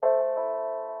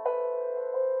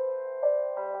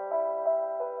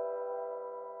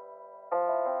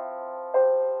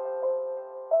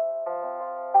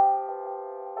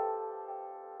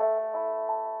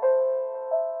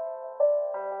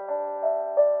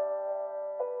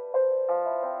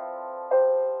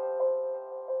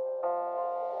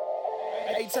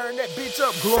turn that bitch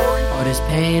up, glory. All this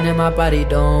pain in my body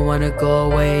don't wanna go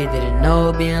away. Didn't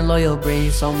know being loyal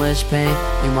brings so much pain.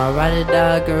 You my ride or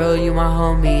die, girl, you my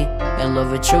homie. In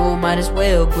love with you, might as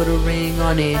well put a ring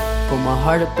on it. Put my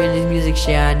heart up in this music,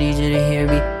 shit, I need you to hear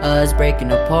me. Us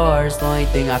breaking apart, it's the only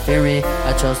thing I fear in.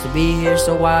 I chose to be here,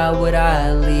 so why would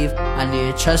I leave? I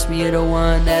need to trust me, you're the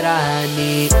one that I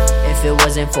need. If it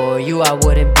wasn't for you, I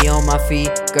wouldn't be on my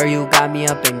feet. Girl, you got me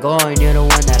up and going, you're the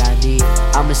one that I need.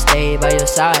 I'ma stay by your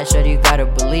side, sure you gotta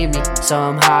believe me.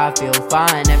 Somehow I feel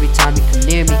fine every time you come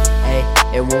near me. Hey,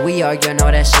 and when we argue, I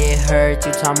know that shit hurts.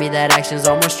 You taught me that actions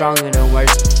are more stronger than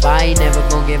words. But I ain't never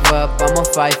gonna give up, I'ma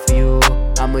fight for you.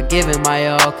 I'ma give it my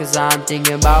all, cause I'm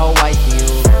thinking about wiping you.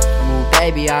 Ooh,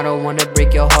 baby, I don't wanna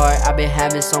break your heart. I've been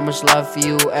having so much love for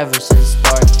you ever since the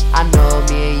start. I know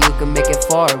me and you can make it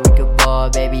far, we could ball.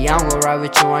 Baby, I'm gonna ride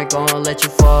with you, I ain't gonna let you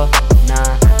fall.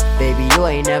 Nah, baby, you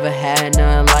ain't never had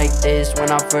nothing like this. When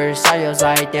I first saw you, I was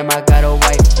like, damn, I gotta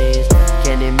wipe this.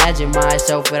 Can't imagine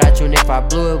myself without you, and if I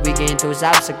blew it, we getting through these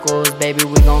obstacles. Baby,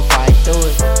 we gon' fight through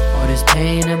it. All this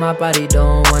pain in my body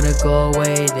don't wanna go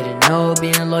away. Didn't know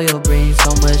being loyal brings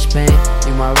so much pain.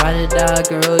 You my ride or die,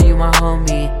 girl, you my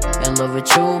homie. In love with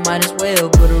you, might as well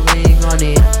put a ring on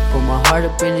it. Put my heart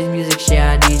up in this music, shit,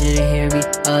 I need you to hear me.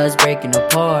 Us breaking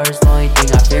apart, it's the only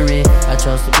thing I fear in. I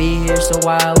chose to be here, so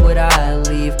why would I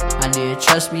leave? I need to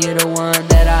trust me, you're the one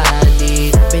that I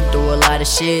need. Been through a lot of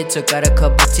shit, took out a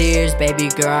couple tears. Baby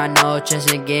girl, I know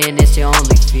trust again, it's your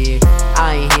only fear.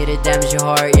 I ain't here to damage your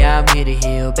heart, yeah, I'm here to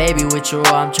heal. Baby, with you,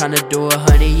 I'm tryna do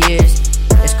 100 years.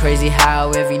 It's crazy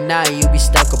how every night you be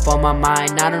stuck up on my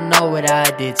mind. I don't know what I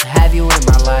did to have you in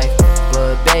my life,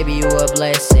 but baby, you a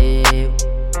blessing.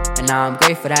 And now I'm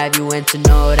grateful to have you and to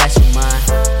know that you're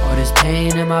mine. All this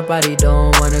pain in my body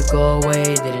don't wanna go away.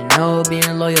 Didn't know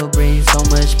being loyal brings so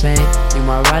much pain. You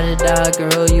my ride or die,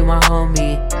 girl, you my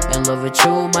homie. In love with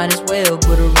you, might as well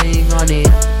put a ring on it.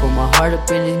 Put my heart up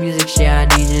in this music, shit, I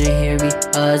need you to hear me.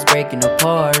 Us breaking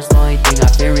apart, it's the only thing I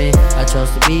fear in. I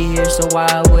chose to be here, so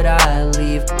why would I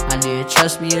leave? I need to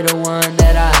trust me, you're the one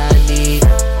that I need.